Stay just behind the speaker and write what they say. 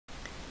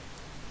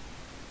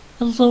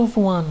Hello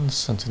everyone,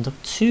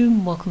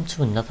 Sunton2, welcome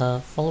to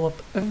another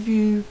follow-up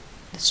overview,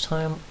 this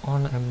time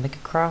on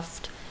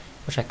OmegaCraft,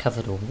 which I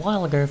covered a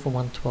while ago for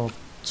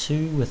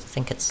 1.12.2 with I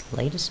think its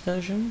latest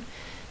version.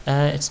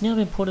 It's now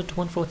been ported to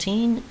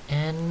 1.14,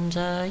 and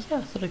yeah,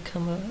 I thought I'd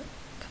cover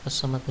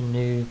some of the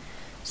new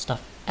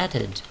stuff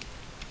added.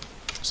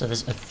 So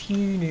there's a few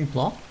new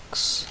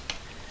blocks,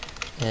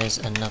 there's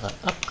another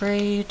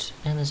upgrade,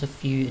 and there's a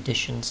few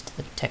additions to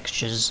the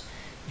textures,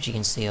 which you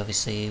can see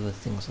obviously with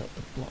things like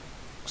the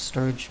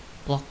storage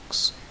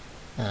blocks,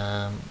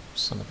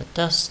 some of the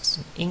dusts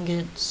and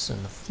ingots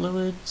and the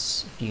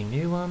fluids, a few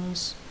new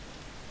ones,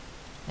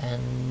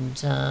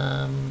 and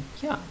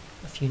yeah,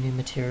 a few new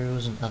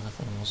materials and other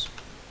things.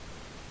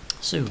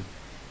 So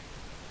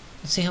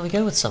let's see how we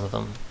go with some of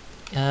them.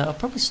 I'll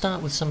probably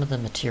start with some of the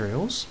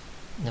materials,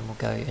 and then we'll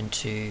go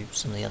into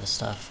some of the other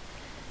stuff.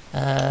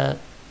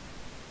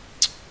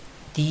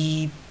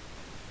 The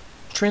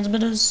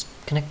transmitters,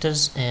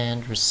 connectors,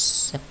 and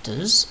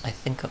receptors I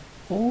think are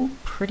all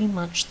pretty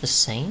much the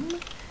same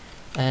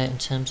in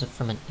terms of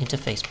from an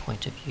interface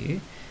point of view.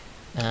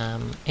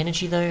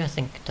 Energy though I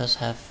think does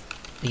have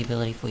the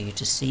ability for you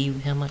to see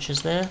how much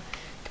is there,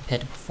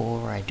 compared to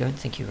before where I don't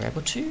think you were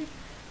able to.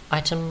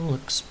 Item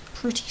looks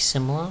pretty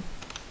similar.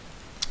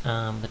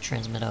 The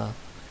transmitter,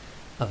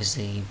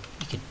 obviously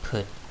you could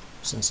put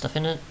some stuff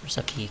in it.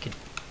 Receptor, you could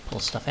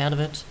pull stuff out of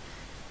it.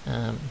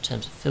 In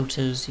terms of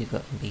filters, you've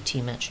got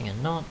BT matching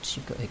and not,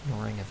 you've got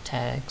ignoring of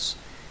tags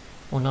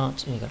or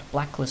not, and you've got a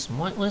blacklist and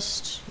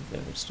whitelist, you've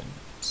got just a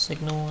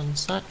signal and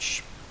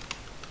such.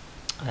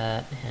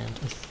 And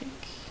I think,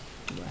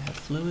 do I have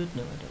fluid?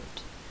 No,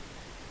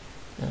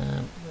 I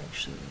don't. We'll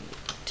actually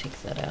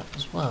take that out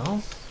as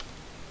well.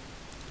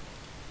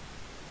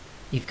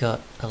 You've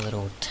got a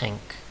little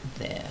tank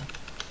there.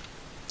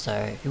 So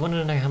if you wanted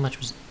to know how much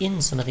was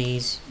in some of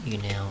these, you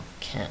now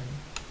can.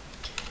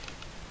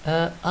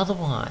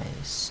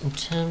 Otherwise, in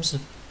terms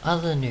of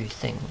other new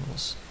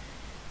things,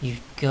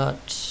 you've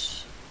got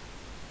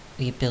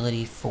the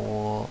ability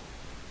for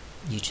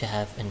you to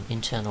have an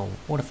internal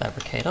water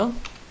fabricator.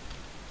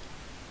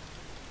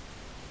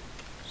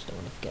 Just don't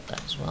want to forget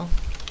that as well.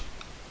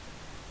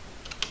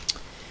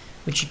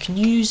 Which you can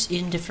use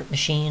in different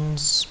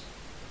machines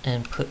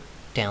and put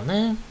down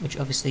there, which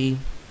obviously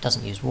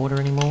doesn't use water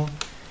anymore.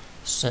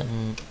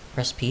 Certain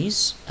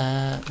recipes.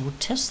 We'll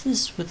test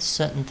this with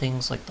certain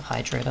things like the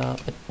hydrator,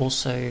 but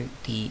also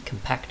the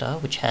compactor,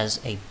 which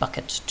has a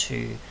bucket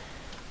to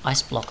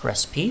ice block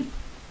recipe.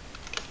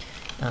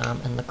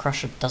 And the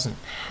crusher doesn't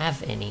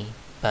have any,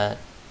 but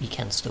you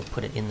can still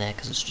put it in there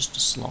because it's just a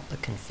slot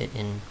that can fit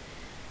in,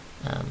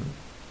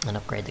 an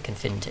upgrade that can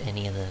fit into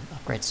any of the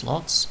upgrade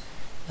slots.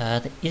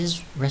 There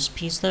is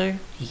recipes though,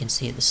 you can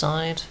see at the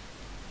side,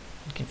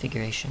 the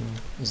configuration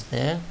is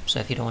there, so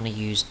if you don't want to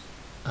use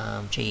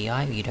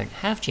GEI, or you don't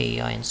have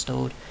GEI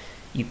installed,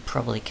 you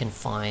probably can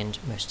find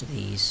most of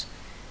these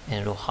and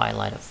it'll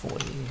highlight it for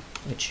you,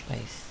 which I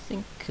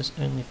think is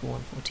only for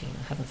 1.14.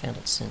 I haven't found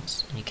it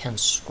since, and you can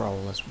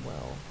scroll as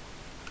well,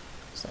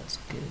 so that's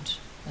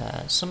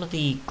good. Some of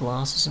the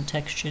glass isn't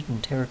textured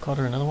and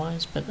terracotta and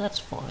otherwise, but that's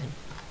fine.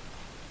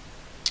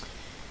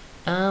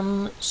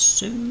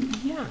 So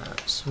yeah,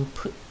 so we'll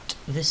put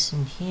this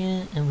in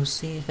here and we'll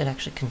see if it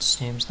actually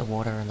consumes the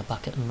water in the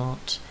bucket or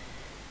not.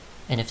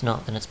 And if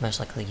not, then it's most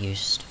likely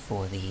used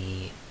for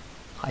the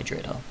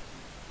hydrator.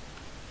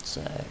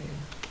 So,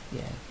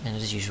 yeah, and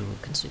as usual,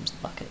 it consumes the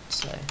bucket,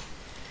 so.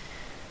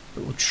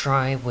 But we'll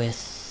try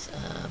with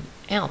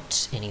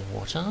out any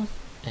water,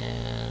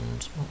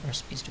 and what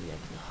recipes do we have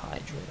in the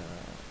hydrator?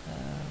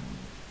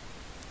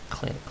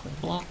 Clear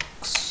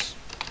blocks.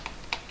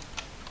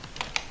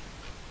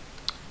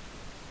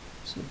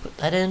 So we'll put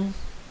that in.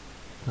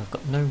 We've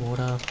got no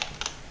water.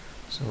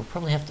 So we'll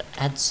probably have to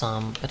add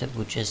some, but it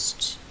will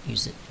just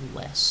use it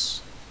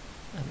less,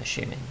 I'm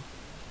assuming.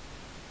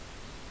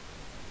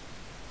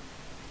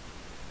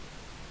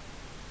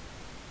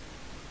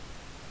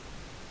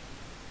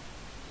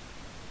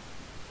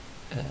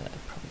 I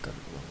probably got it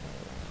the wrong way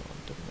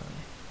around, didn't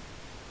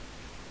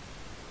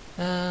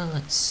I?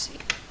 Let's see.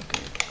 Go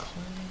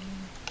clay.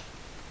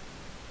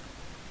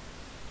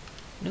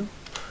 Nope.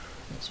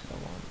 That's what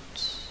I want.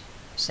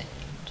 Sand.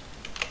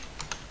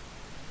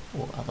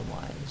 Or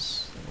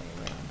otherwise, the way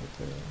around with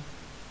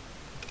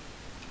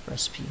the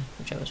recipe,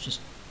 which I was just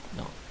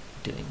not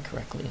doing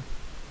correctly.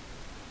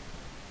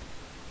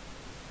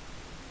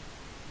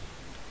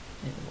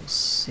 And we'll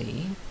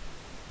see.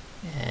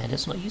 And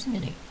it's not using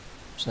any.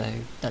 So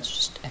that's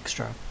just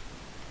extra.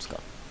 It's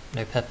got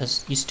no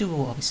purpose. You still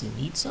will obviously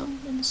need some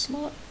in the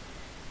slot,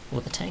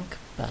 or the tank,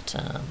 but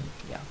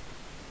yeah.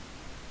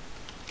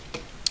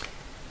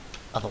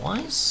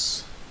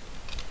 Otherwise,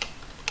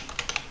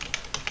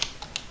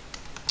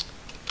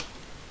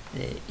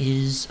 there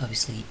is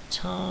obviously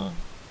tar,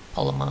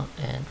 polymer,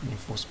 and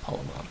reinforced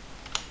polymer.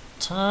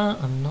 Tar,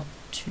 I'm not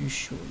too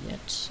sure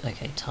yet.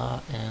 Okay,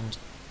 tar and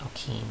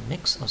alkene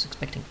mix. I was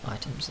expecting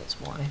items, that's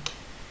why.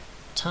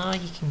 Tar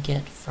you can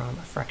get from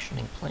a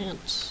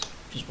FractioningPlant,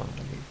 which is one of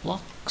the new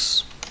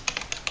blocks.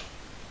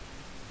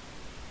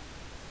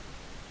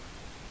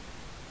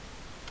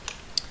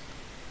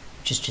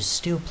 which is just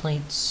steel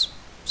plates,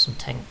 some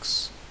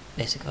tanks,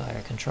 basic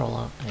IO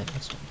controller, and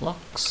instant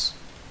blocks,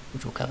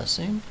 which we'll cover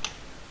soon.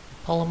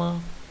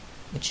 Polymer,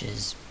 which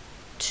is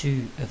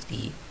 2 of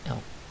the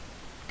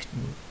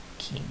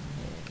alkene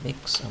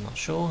mix, I'm not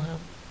sure how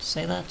to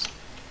say that,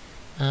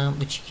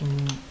 which you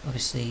can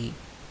obviously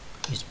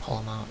use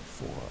polymer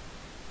for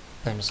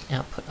bonus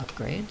output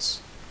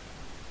upgrades,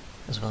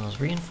 as well as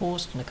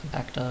reinforced in a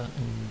compactor,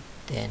 and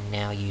they're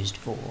now used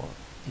for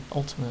the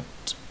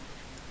ultimate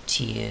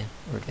tier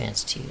or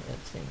advanced tier of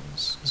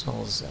things, as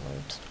well as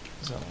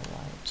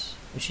zeolite,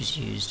 which is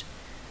used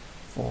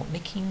for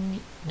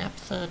making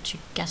naphtha to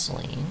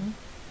gasoline,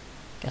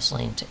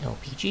 gasoline to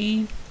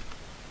LPG,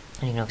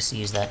 and you can obviously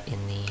use that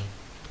in the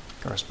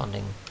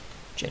corresponding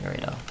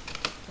generator.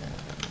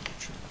 I'm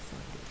trying to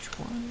find which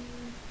one.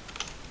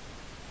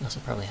 Unless I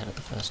probably had it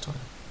the first time.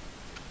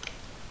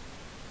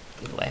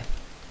 Either way,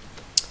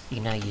 you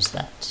can now use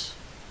that.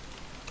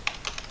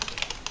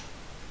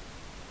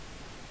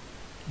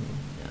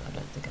 No, I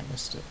don't think I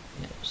missed it.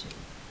 Yeah, so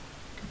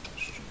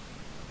combustion.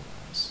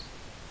 Otherwise,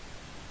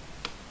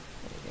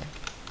 there you go.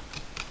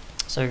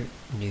 So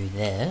new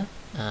there.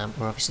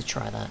 We'll obviously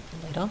try that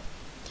later.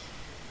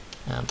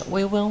 But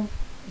OilWell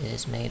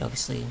is made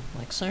obviously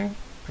like so,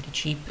 pretty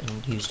cheap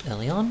and used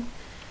early on,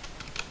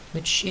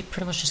 which it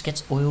pretty much just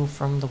gets oil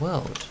from the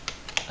world.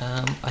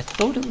 I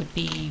thought it would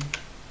be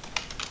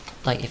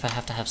like if I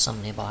have to have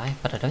some nearby,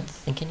 but I don't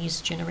think any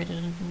is generated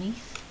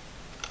underneath.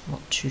 I'm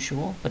not too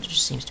sure, but it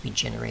just seems to be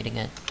generating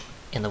it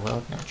in the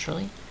world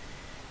naturally.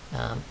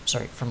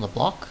 Sorry, from the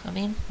block, I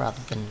mean,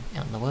 rather than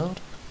out in the world.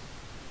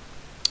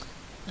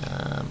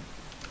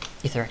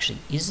 If there actually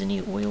is any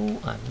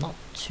oil, I'm not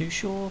too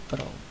sure, but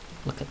I'll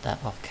look at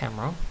that off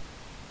camera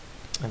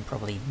and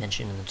probably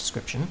mention in the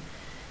description.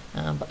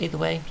 But either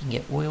way, you can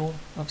get oil,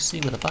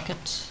 obviously, with a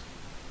bucket.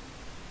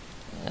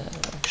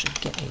 Actually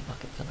get a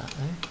bucket for that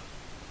though.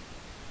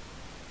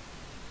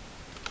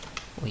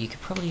 Or you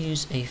could probably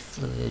use a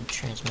fluid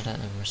transmitter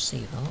and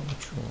receiver,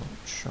 which we'll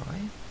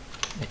try,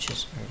 which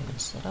has already been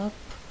set up.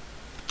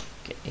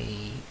 Get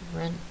a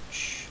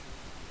wrench.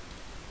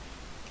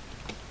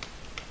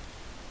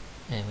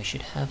 And we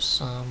should have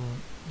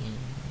some in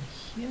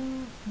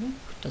here. Nope,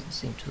 doesn't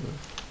seem to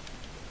have.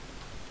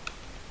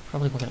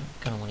 Probably we're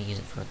gonna want to use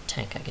it for a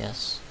tank, I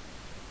guess,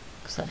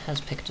 because that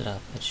has picked it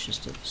up. It's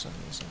just that for some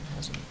reason it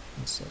hasn't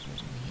inserted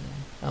in here.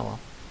 Oh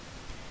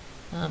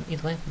well.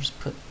 Either way, we'll just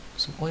put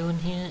some oil in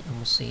here and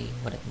we'll see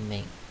what it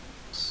makes.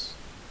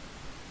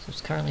 So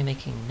it's currently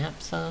making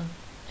naphtha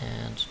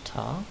and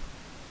tar.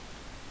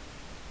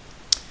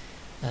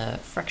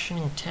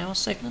 Fractioning tower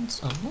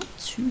segments, I'm not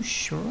too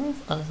sure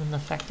of, other than the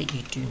fact that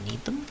you do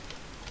need them.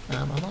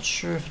 I'm not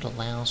sure if it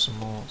allows some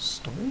more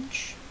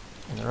storage,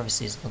 and there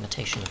obviously is a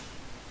limitation of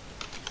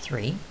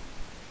 3.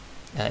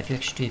 If you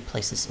actually do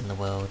place this in the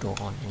world or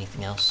on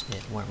anything else,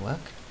 it won't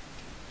work.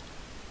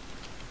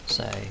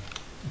 So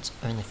it's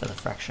only for the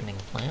fractioning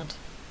plant.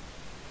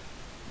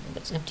 And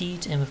it's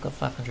emptied, and we've got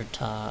 500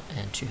 tar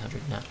and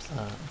 200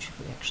 naphtha, which if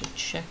we actually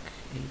check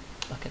the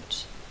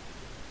bucket.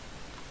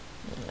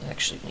 I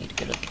actually need to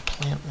go to the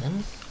plant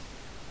then.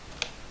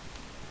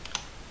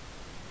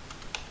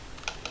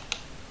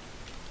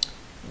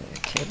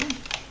 Okay,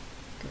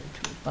 go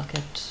to a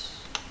bucket.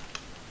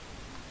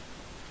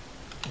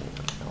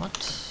 Or not.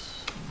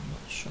 I'm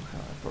not sure how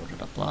I brought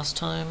it up last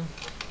time.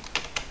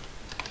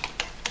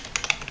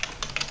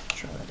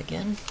 Try that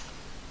again.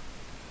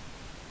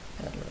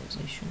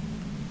 Powderization.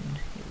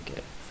 Here we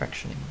go.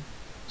 Fractioning.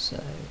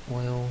 So,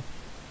 oil.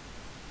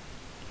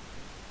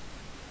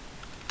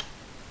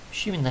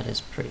 Assuming that is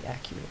pretty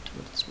accurate to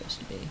what it's supposed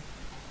to be,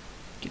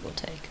 give or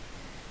take.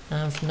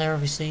 From there,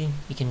 obviously,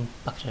 you can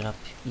bucket it up,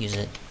 use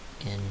it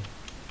in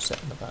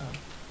certain other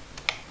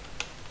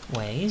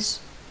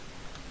ways.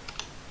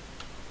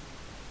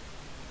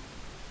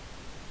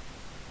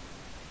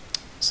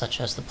 Such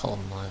as the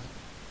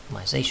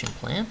polymerization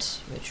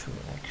plant, which we'll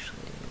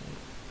actually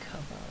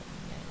cover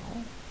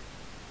now.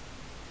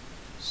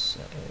 So,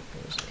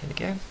 here we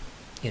go.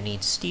 You'll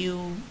need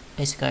steel,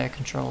 basic IO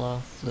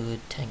controller, fluid,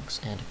 tanks,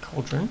 and a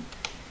cauldron,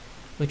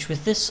 which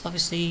with this,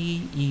 obviously,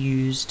 you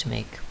use to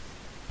make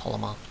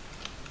polymer.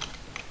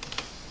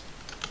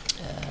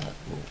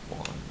 We'll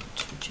want